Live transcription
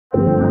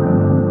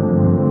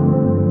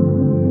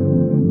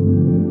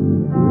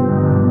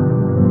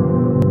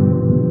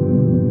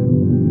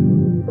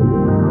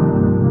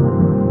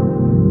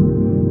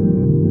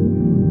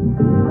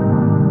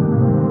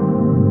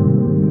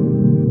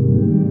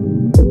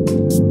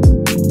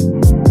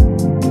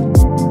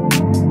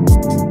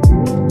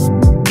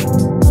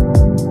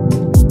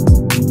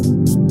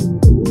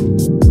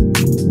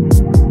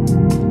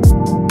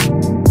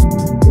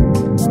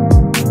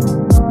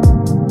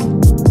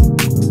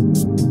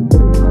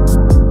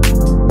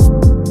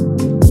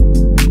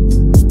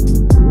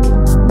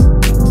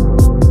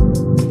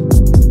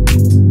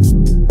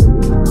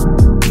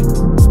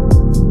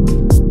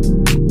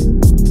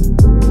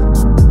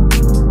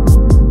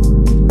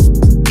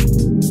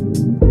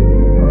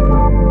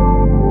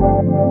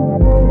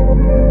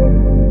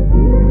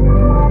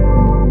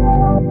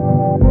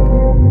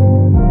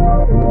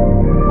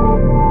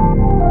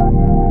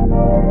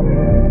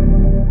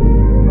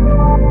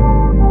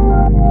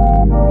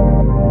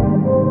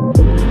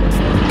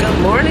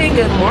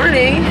good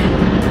morning.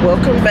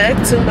 Welcome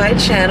back to my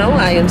channel.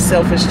 I am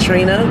Selfish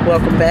Trina.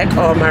 Welcome back,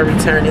 all my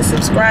returning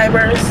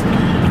subscribers.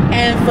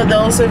 And for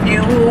those of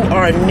you who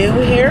are new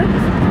here,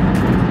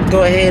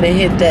 go ahead and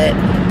hit that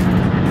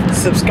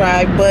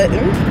subscribe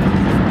button.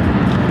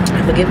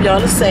 I'm gonna give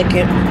y'all a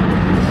second.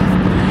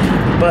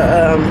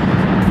 But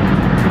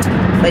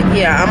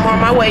yeah, I'm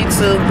on my way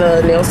to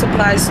the nail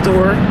supply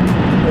store.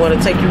 I want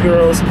to take you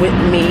girls with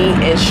me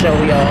and show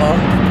y'all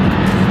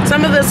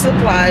some of the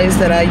supplies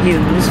that I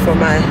use for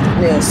my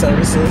nail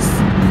services.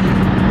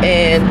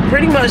 And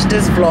pretty much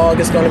this vlog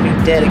is going to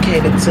be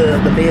dedicated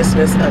to the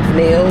business of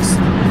nails.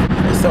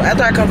 So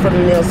after I come from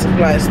the nail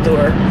supply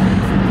store,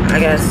 I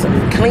got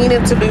some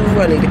cleaning to do.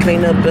 I need to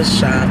clean up the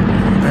shop.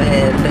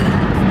 And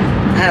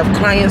I have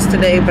clients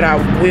today, but I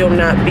will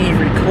not be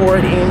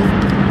recording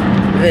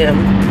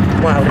them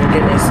while they're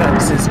getting their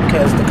services,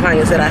 because the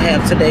clients that I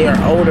have today are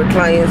older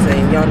clients,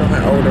 and y'all know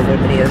how older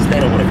women is.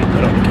 They don't want to be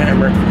put on the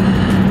camera.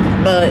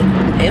 But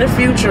in the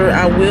future,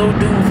 I will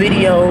do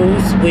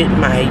videos with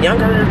my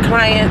younger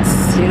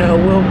clients. You know,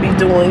 we'll be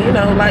doing, you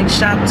know, like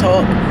shop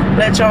talk,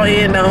 let y'all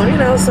in on, you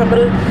know, some of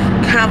the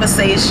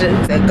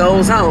conversations that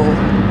goes on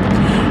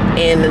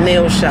in the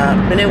nail shop.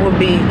 And it will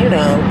be, you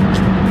know,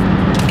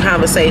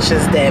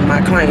 conversations that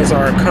my clients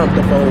are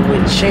comfortable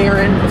with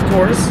sharing, of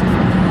course.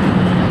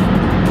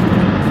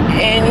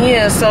 And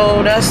yeah,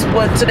 so that's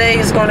what today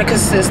is going to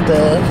consist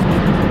of.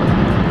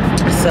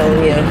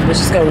 So yeah, we're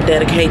just going to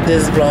dedicate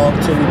this vlog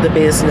to the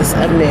business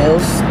of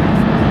nails.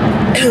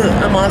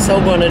 I'm also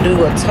going to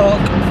do a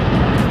talk,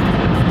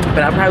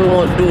 but I probably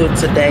won't do it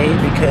today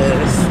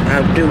because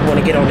I do want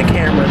to get on the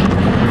camera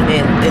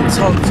and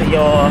talk to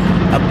y'all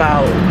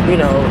about, you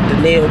know, the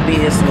nail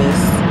business.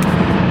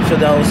 For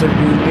those of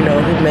you, you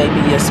know, who may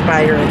be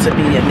aspiring to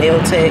be a nail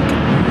tech,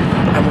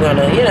 I'm going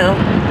to, you know,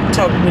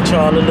 talk with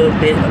y'all a little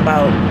bit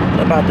about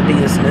the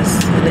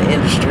business and the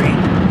industry.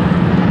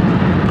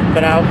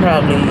 But I'll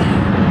probably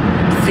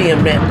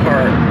film that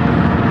part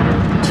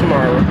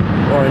tomorrow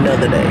or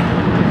another day,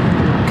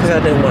 because I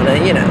do want to,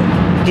 you know,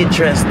 get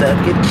dressed up,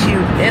 get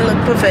cute, and look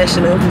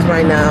professional. Because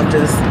right now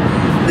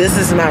this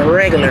is my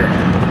regular.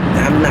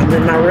 I'm not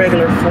in my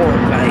regular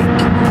form. Like,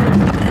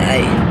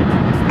 hey,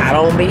 I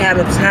don't be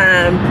having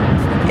time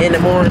in the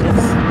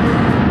mornings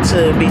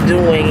to be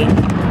doing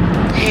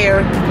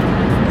hair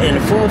and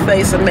a full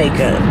face of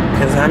makeup,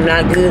 because I'm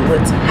not good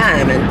with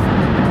timing.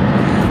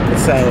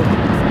 So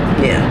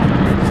yeah,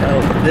 so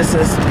this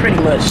is pretty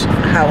much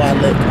how I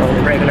look on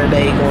a regular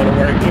day going to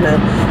work. You know,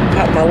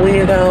 pop my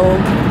wig on,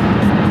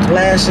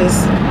 lashes,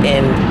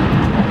 and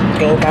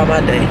go about my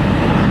day.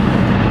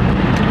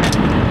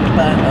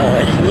 But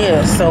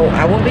yeah, so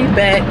I will be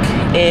back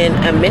in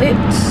a minute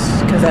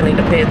because I need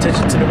to pay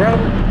attention to the road.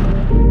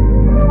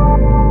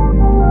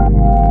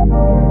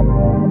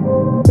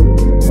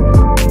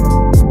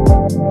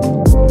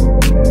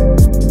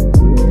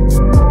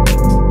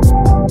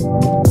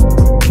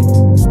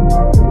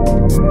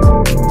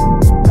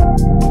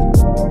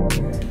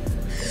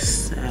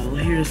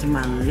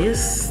 My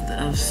list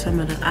of some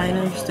of the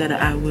items that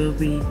I will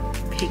be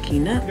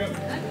picking up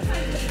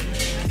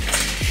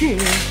here.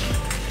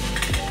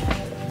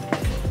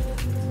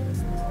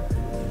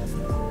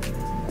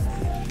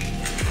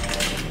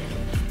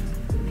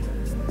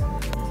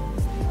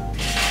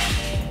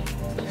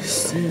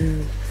 So,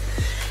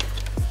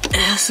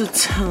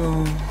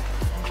 acetone.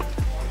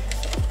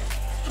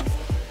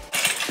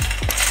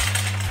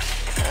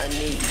 I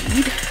need.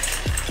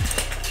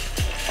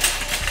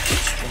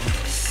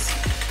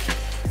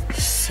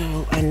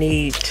 So I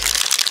need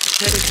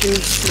pedicure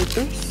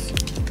slippers.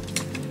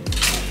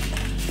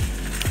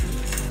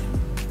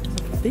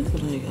 I feel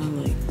like I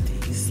like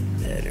these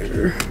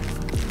better.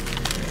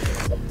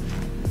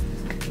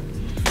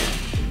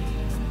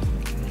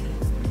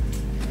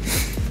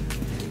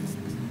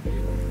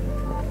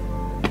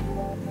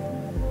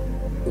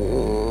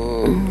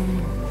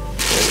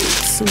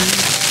 Some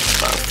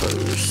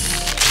buffers.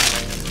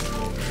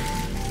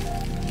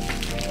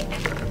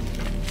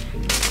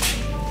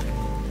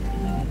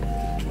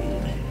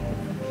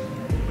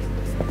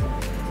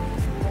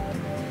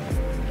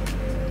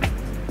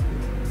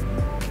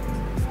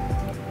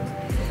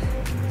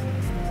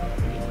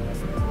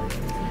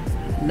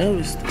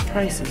 Notice the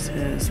prices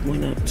has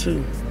went up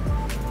too,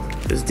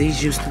 because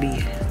these used to be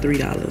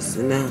 $3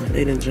 and now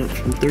they done jumped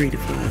from $3 to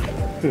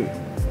 $5.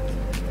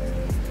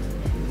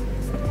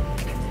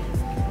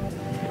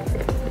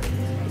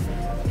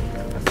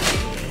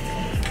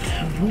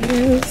 What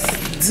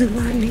else do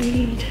I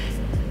need?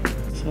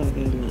 So I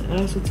got my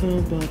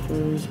acetone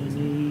buffers. I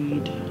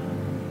need,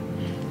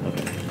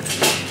 okay.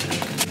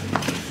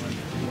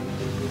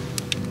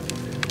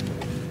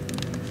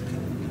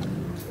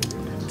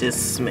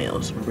 This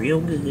smells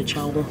real good,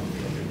 y'all.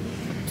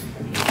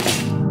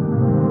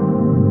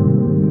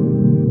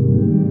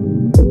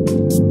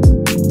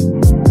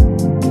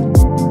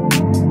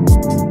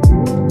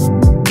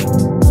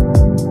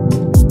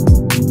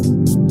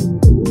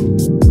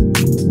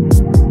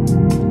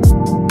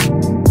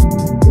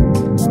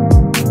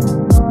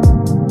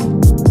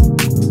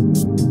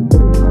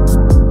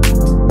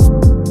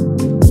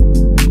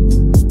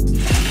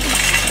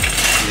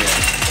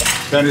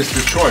 Then it's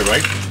Detroit,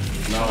 right?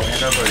 No,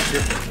 Ann Arbor is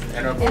different.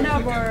 Ann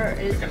Arbor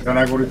is. Then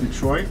I go to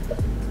Detroit.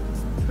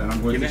 Then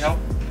I'm going Give me to help.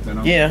 Then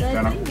I'm, Yeah.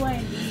 Then I'm,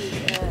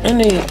 I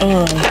need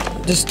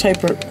this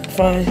taper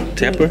fine.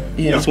 Taper?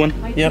 Yeah. This one?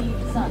 Yep.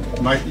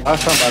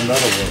 last time I met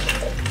her was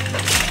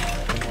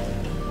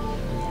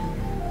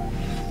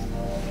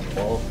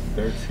 12,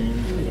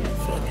 13.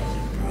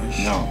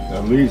 No,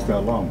 at least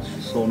that long.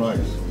 She's so nice.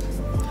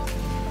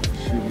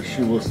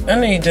 She was. I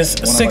need just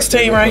one of my 16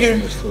 favorite right here.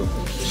 customers, too.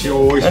 She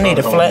always. I need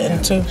a tried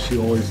flatten too. She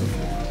always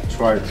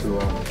tried to.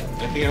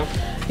 Anything else?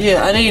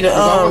 Yeah, I need I a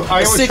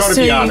always 16. try to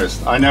be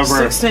honest. I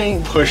never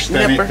 16 pushed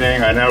nipper.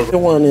 anything. I never. The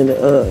one in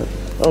the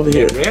over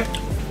here. Red?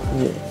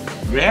 Yeah.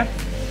 Red?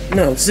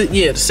 No,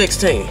 yeah, the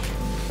 16.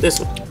 This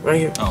one right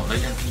here. Oh, right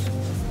here.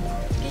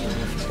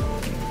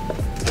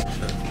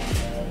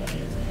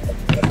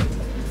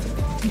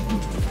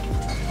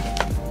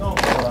 No,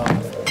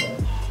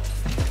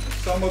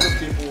 some of the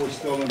people were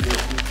still in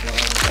business when I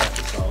was back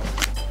to South,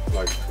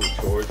 like through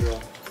Georgia. It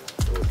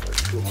was like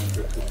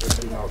 200,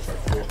 250. Now it's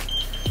like 4.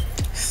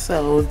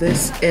 So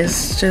this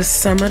is just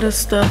some of the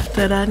stuff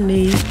that I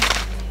need.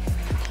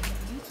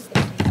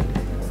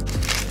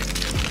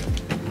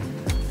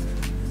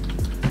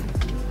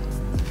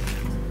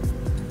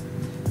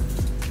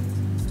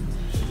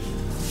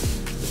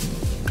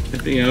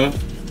 Anything else?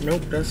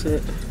 Nope, that's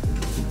it.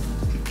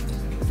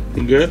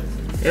 You good?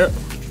 Yep.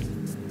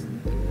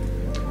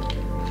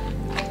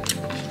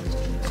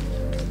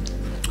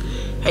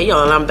 Hey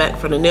y'all, I'm back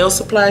from the nail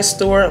supply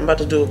store. I'm about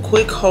to do a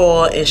quick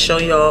haul and show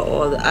y'all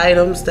all the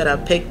items that I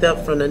picked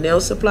up from the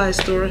nail supply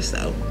store.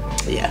 So,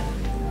 yeah.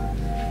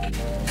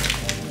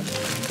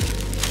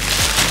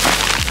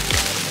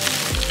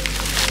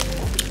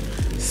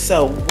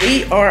 So,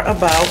 we are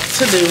about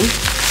to do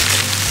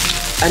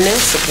a nail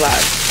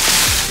supply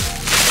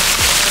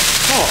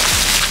haul.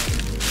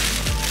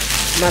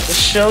 I'm about to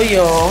show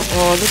y'all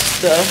all the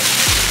stuff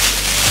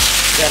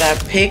that I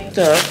picked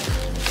up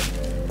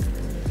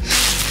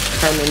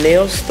from the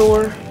nail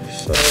store.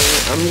 So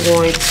I'm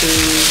going to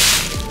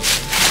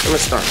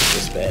start with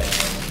this bag.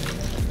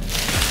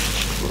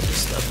 Move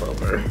this stuff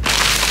over.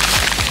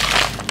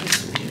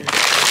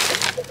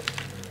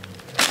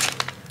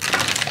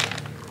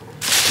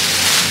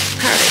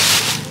 Alright.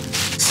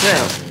 So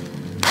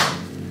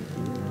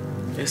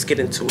let's get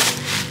into it.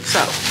 So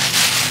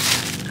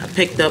I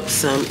picked up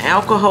some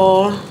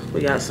alcohol.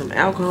 We got some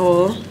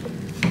alcohol.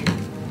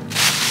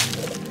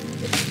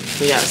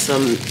 We got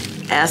some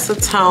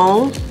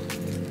acetone.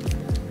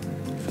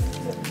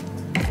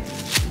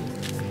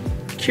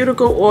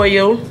 Cuticle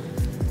oil,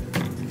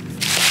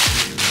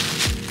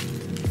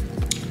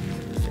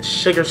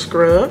 sugar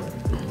scrub.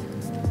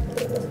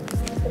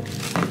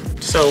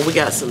 So we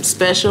got some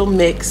special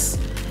mix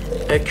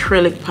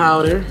acrylic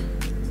powder,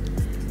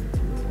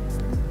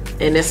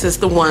 and this is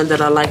the one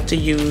that I like to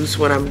use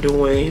when I'm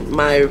doing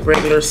my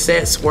regular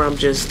sets, where I'm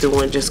just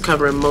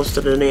covering most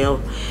of the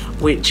nail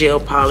with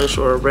gel polish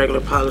or regular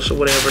polish or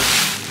whatever.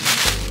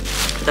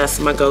 That's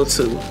my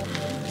go-to.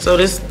 So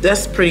this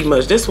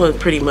one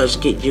pretty much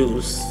get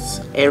used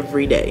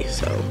every day.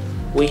 So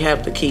we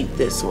have to keep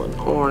this one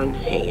on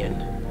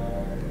hand.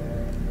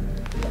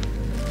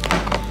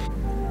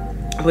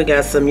 We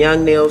got some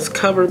Young Nails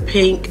Cover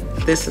Pink.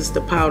 This is the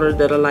powder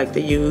that I like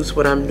to use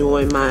when I'm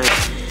doing my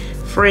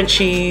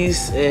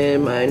Frenchies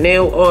and my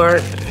nail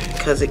art,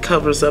 because it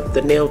covers up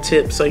the nail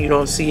tip so you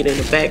don't see it in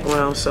the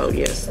background. So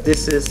yes,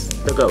 this is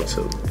the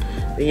go-to.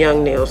 The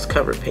Young Nails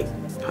Cover Pink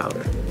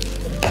powder.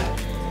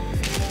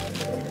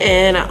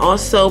 And I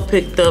also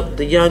picked up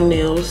the Young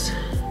Nails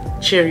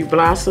Cherry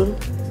Blossom.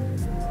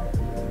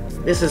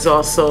 This is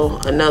also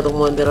another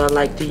one that I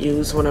like to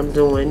use when I'm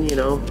doing, you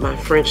know, my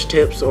French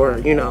tips or,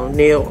 you know,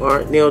 nail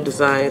art, nail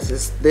designs.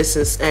 This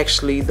is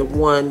actually the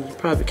one, you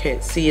probably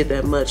can't see it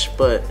that much,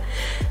 but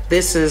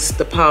this is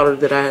the powder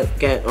that I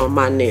got on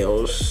my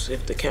nails,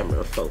 if the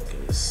camera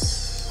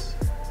focus.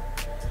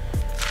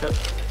 And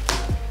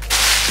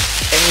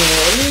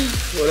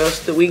what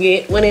else do we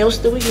get? What else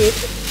do we get?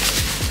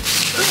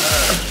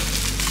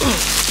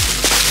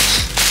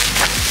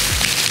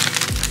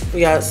 We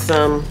got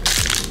some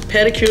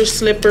pedicure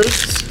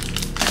slippers.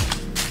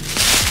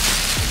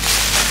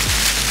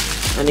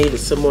 I needed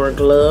some more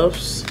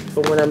gloves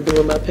for when I'm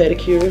doing my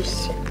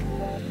pedicures.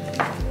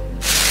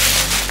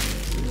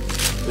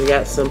 We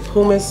got some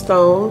pumice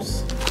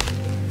stones.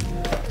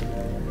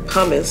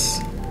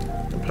 Pumice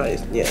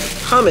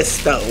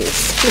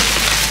stones.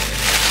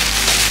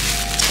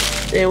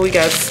 Then we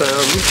got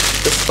some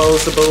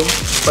disposable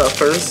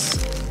buffers.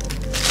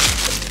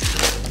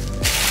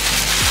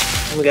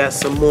 We got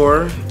some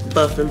more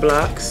buffing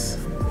blocks.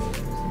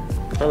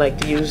 I like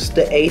to use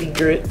the 80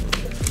 grit.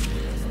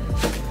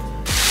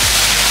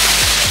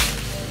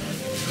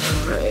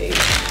 Alright.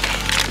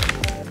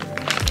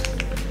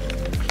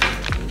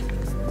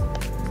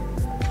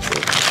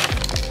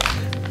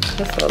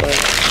 That's all I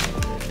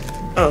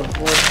oh,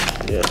 well,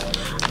 yeah.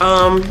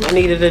 I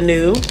needed a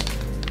new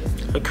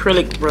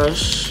acrylic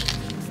brush.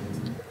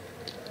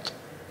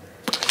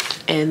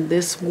 And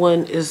this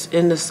one is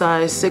in the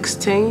size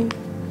 16.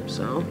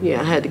 So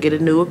yeah, I had to get a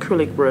new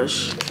acrylic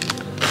brush.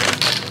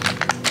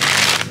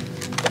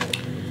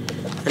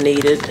 I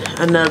needed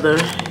another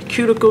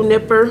cuticle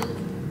nipper.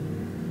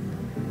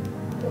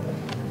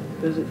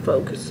 Is it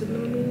focusing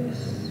on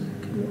these?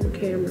 Come on,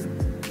 camera.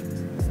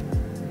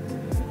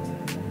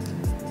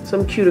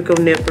 Some cuticle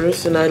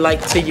nippers, and I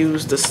like to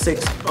use the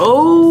 6.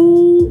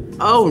 Oh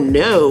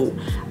no.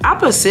 I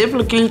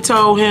specifically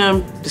told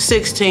him the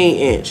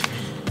 16-inch.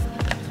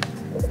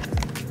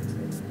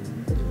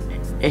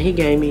 And he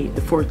gave me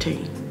the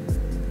 14.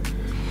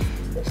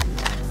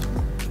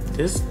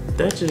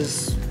 That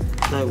just,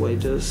 that way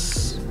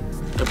just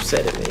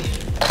upsetted me.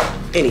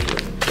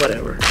 Anyway,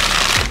 whatever.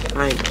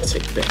 I ain't gonna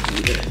take that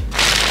either.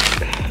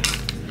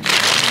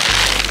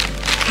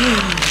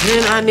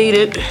 Then I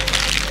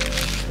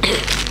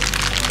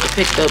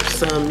picked up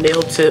some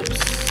nail tips.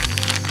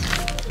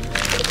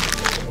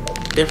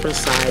 Different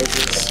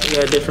sizes. We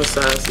got different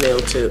size nail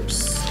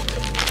tips.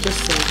 Just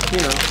some, you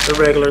know, the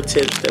regular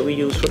tips that we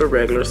use for the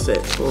regular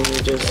sets. When we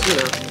just, you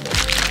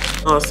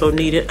know. Also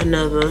needed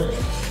another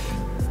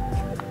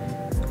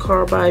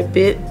carbide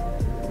bit.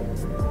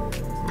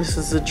 This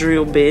is a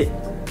drill bit.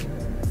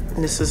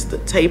 This is the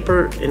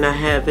tapered, and I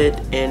have it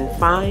in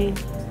fine.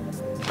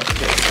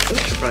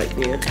 Oops, right,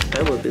 yeah,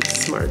 that would be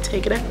smart.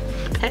 Take it out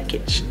of the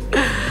package.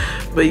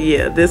 But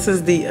yeah, this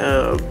is the,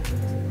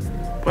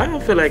 why I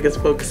feel like it's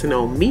focusing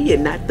on me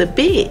and not the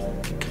bit.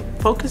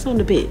 Focus on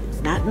the bit,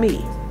 not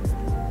me.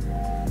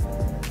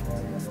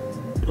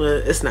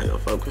 Well, it's not gonna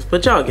focus,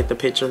 but y'all get the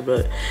picture.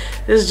 But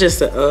it's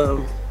just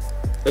a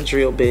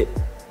drill bit.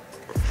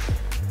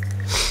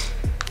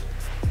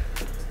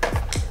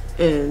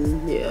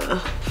 And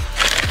yeah,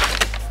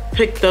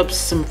 picked up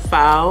some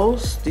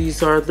files.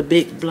 These are the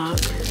big block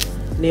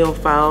nail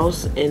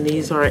files, and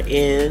these are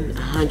in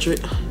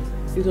 100.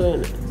 These are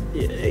in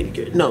 80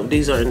 grit. No,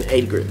 these are in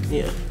 80 grit.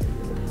 Yeah.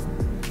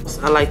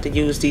 I like to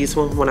use these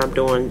when I'm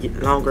doing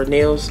longer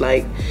nails,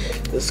 like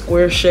the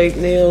square shaped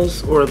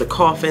nails or the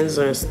coffins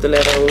or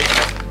stilettos,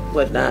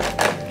 whatnot.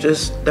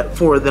 Just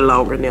for the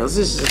longer nails.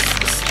 This is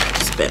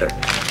just better.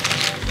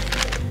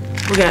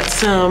 We got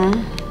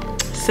some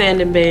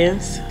sanding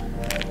bands.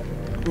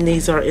 And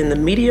these are in the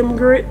medium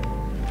grit.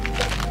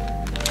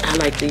 I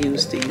like to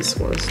use these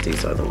ones.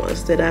 These are the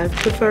ones that I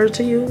prefer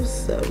to use.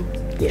 So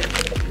yeah.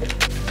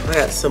 I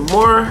got some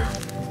more.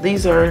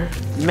 These are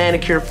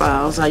manicure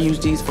files. I use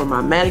these for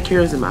my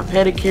manicures and my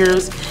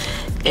pedicures.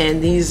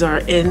 And these are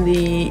in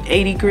the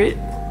 80 grit.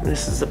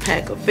 This is a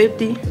pack of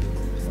 50.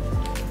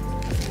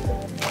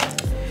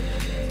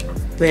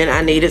 Then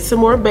I needed some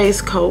more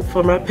base coat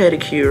for my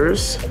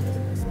pedicures.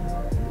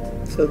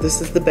 So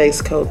this is the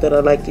base coat that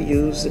I like to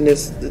use, and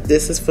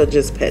this is for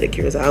just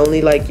pedicures. I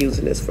only like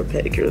using this for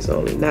pedicures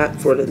only, not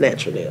for the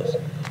natural nails.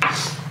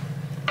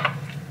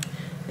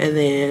 And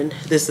then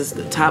this is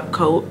the top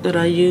coat that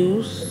I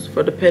use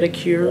for the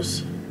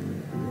pedicures.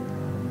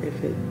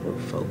 If it will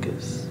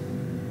focus.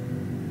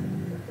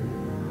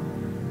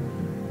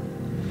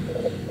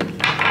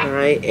 All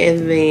right,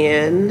 and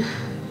then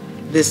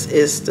this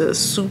is the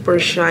super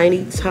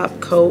shiny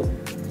top coat.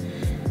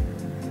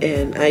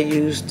 And I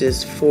use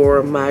this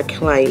for my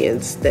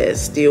clients that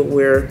still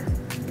wear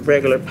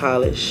regular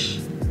polish.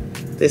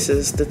 This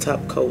is the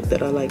top coat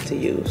that I like to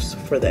use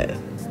for that.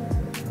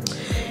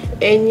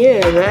 And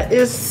yeah, that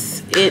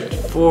is it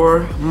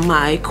for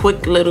my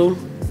quick little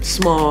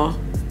small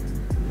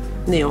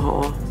nail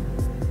haul.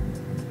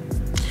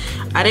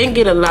 I didn't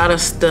get a lot of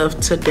stuff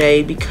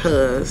today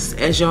because,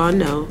 as y'all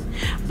know,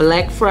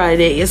 Black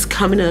Friday is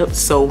coming up,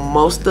 so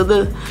most of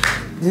the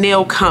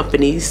nail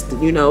companies,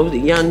 you know, the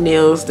Young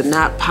Nails, the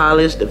Not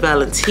Polished, the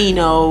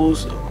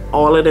Valentinos,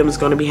 all of them is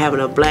going to be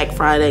having a Black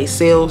Friday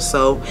sale.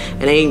 So,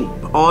 and they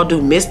all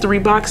do mystery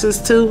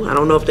boxes too. I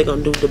don't know if they're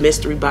going to do the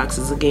mystery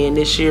boxes again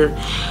this year.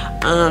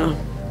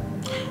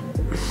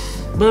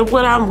 But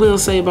what I will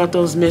say about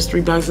those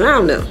mystery boxes, I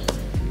don't know.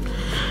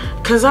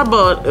 Because I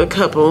bought a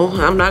couple.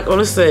 I'm not going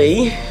to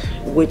say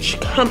which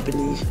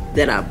company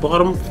that I bought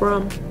them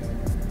from.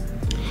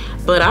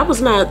 But I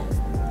was not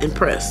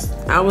impressed.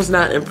 I was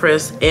not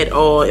impressed at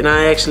all, and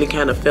I actually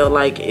kind of felt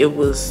like it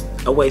was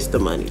a waste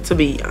of money, to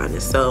be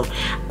honest. So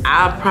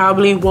I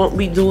probably won't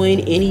be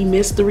doing any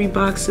mystery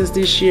boxes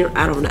this year.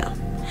 I don't know.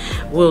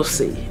 We'll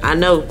see. I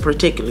know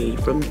particularly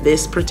from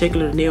this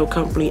particular nail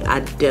company, I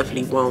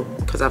definitely won't,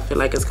 because I feel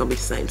like it's gonna be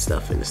the same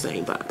stuff in the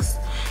same box,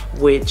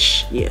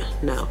 which, yeah,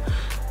 no.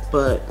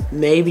 But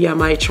maybe I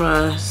might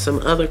try some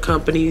other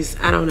companies.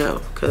 I don't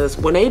know, because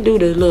when they do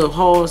the little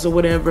hauls or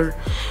whatever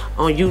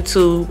on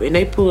YouTube and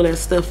they pull that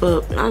stuff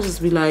up, I'll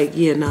just be like,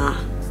 yeah, nah,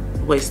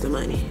 waste of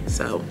money.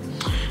 So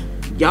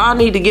y'all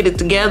need to get it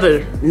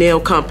together, nail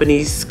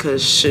companies,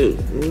 because shoot,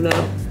 you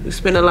know, we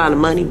spend a lot of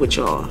money with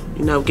y'all.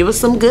 You know, give us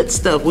some good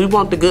stuff. We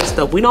want the good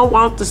stuff. We don't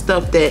want the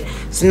stuff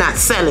that's not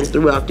selling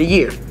throughout the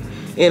year.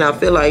 And I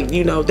feel like,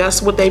 you know,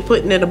 that's what they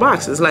putting in the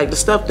boxes, like the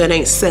stuff that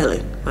ain't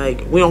selling.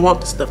 Like, we don't want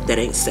the stuff that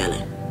ain't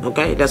selling,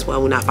 okay? That's why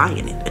we're not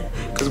buying it,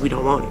 because we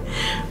don't want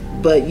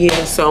it. But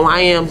yeah, so I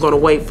am gonna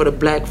wait for the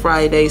Black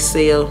Friday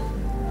sale.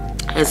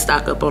 and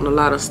stock up on a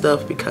lot of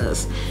stuff,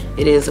 because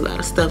it is a lot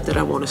of stuff that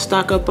I want to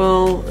stock up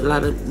on, a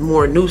lot of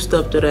more new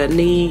stuff that I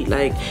need.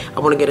 Like I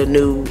want to get a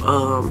new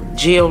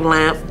gel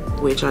lamp,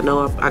 which I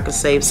know I could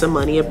save some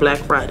money at Black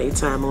Friday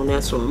time on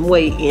that, so I'm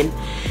waiting.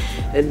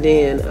 And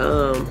then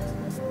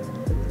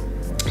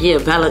yeah,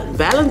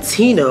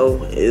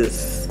 Valentino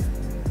is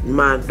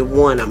the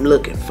one I'm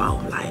looking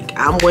for. Like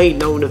I'm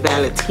waiting on the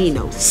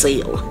Valentino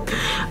sale,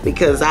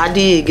 because I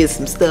did get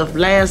some stuff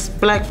last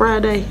Black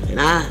Friday, and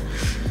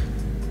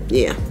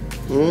yeah,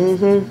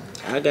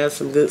 I got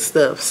some good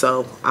stuff,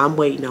 so I'm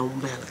waiting on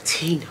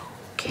Valentino.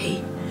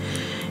 Okay.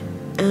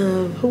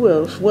 Who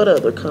else? What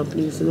other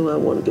companies do I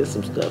want to get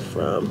some stuff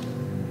from?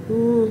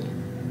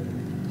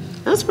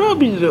 That's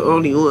probably the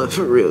only one,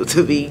 for real,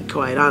 to be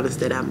quite honest,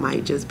 that I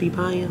might just be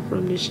buying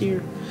from this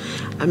year.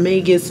 I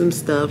may get some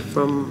stuff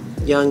from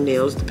Young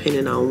Nails,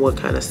 depending on what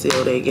kind of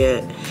sale they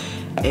get,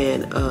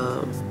 and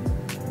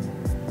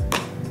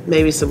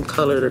maybe some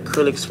colored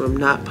acrylics from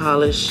Not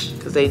Polish,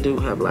 because they do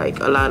have like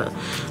a lot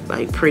of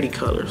like pretty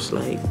colors.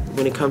 Like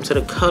when it comes to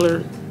the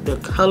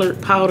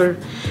colored powder,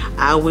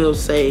 I will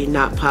say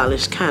Not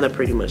Polish kind of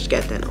pretty much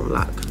got that on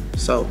lock.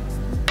 So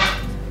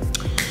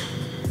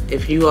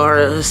if you are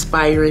an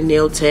aspiring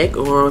nail tech,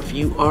 or if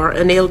you are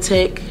a nail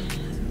tech,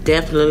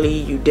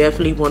 you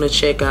definitely want to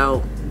check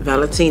out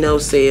Valentino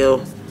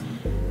sale,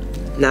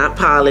 Not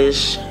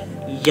Polish,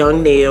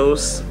 Young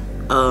Nails,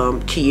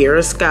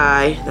 Kiera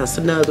Sky, that's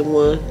another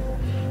one.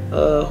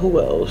 Who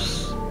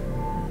else?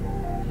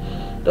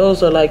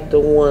 Those are like the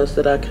ones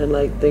that I can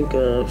like think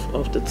of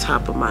off the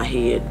top of my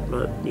head.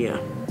 But yeah,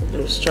 I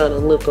was trying to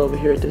look over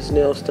here at this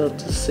nail stuff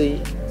to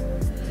see,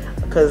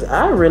 because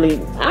I really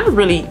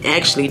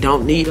actually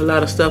don't need a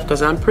lot of stuff,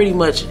 because I'm pretty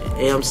much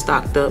am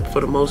stocked up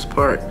for the most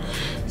part.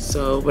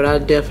 So, but I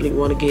definitely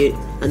want to get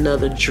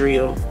another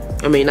drill.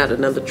 I mean, not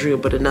another drill,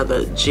 but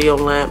another gel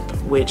lamp,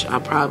 which I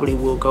probably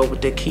will go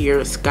with the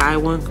Kiera Sky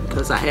one,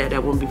 because I had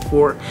that one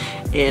before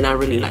and I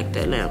really like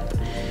that lamp.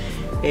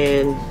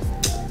 And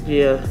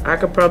yeah, I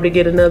could probably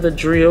get another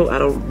drill. I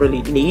don't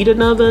really need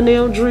another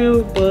nail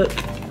drill, but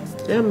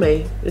I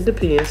may. It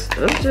depends.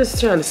 I'm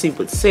just trying to see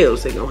what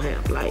sales they're gonna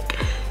have. Like,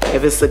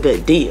 if it's a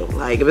good deal.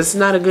 Like, if it's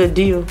not a good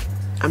deal,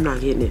 I'm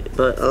not getting it.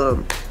 But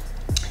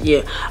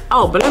yeah.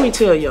 Oh, but let me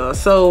tell y'all.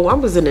 So I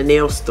was in a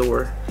nail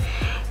store,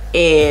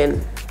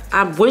 and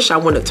I wish I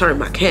wouldn't have turned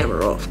my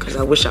camera off, because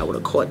I wish I would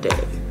have caught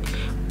that.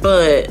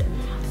 But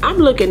I'm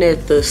looking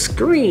at the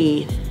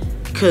screen,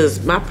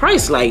 because my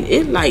price,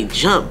 it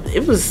jumped.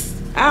 It was,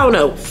 I don't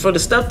know, for the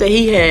stuff that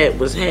he had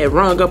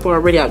rung up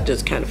already. I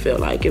just kind of felt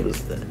like it was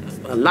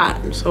a lot.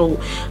 And so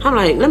I'm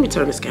like, let me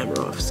turn this camera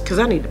off, because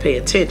I need to pay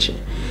attention.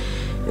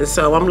 And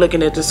so I'm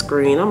looking at the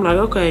screen. I'm like,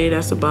 okay,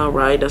 that's about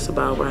right. That's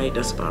about right.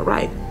 That's about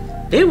right.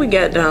 Then we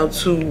got down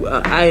to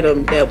an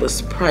item that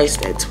was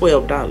priced at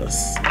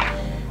 $12.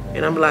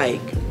 And I'm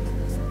like,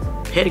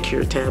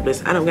 pedicure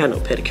tablets? I don't got no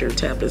pedicure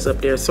tablets up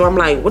there. So I'm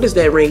like, what is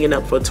that ringing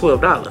up for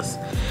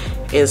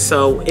 $12? And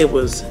so it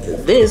was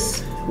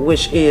this,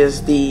 which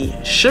is the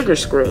sugar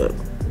scrub.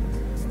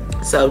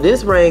 So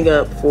this rang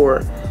up for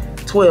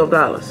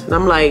 $12. And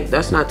I'm like,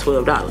 that's not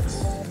 $12.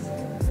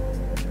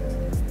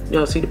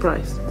 Y'all see the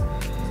price?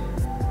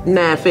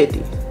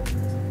 $9.50.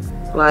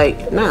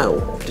 Like, no,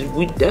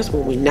 that's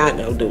what we not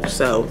gonna do.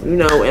 So, you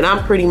know, and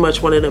I'm pretty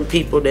much one of them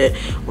people that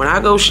when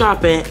I go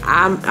shopping,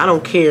 I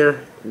don't care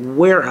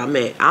where I'm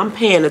at. I'm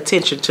paying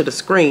attention to the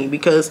screen,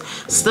 because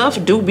stuff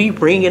do be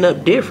ringing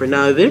up different.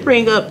 Now, if it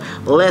ring up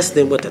less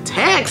than what the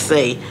tags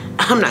say,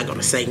 I'm not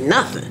gonna say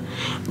nothing.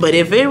 But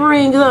if it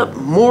rings up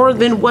more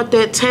than what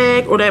that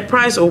tag or that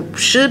price or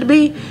should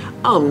be,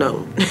 oh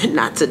no,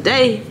 not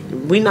today.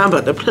 We not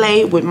about to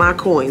play with my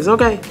coins,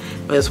 okay?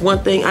 That's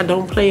one thing I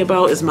don't play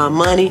about is my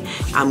money.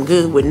 I'm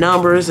good with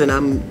numbers, and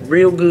I'm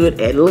real good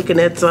at looking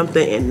at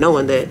something and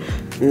knowing that,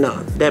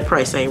 no, that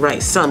price ain't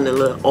right. Something a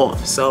little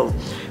off. So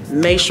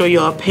make sure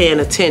y'all paying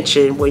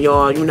attention when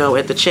y'all, you know,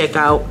 at the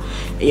checkout,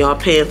 and y'all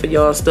paying for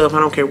y'all stuff. I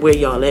don't care where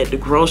y'all at, the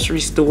grocery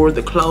store,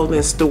 the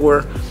clothing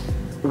store,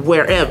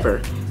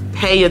 wherever.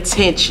 Pay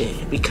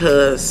attention,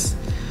 because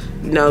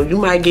you know, you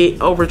might get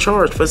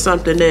overcharged for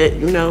something that,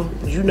 you know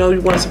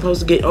you weren't supposed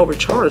to get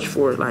overcharged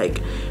for.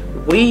 Like,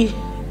 we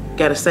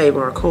gotta save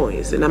our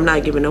coins, and I'm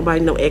not giving nobody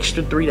no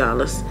extra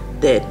 $3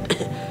 that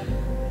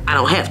I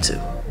don't have to.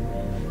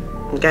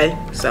 Okay,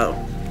 so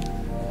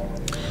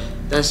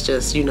that's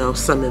just, you know,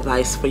 some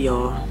advice for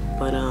y'all.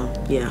 But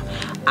yeah,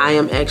 I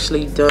am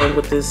actually done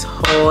with this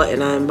haul,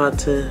 and I'm about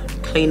to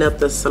clean up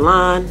the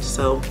salon.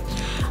 So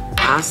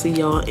I'll see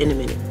y'all in a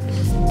minute.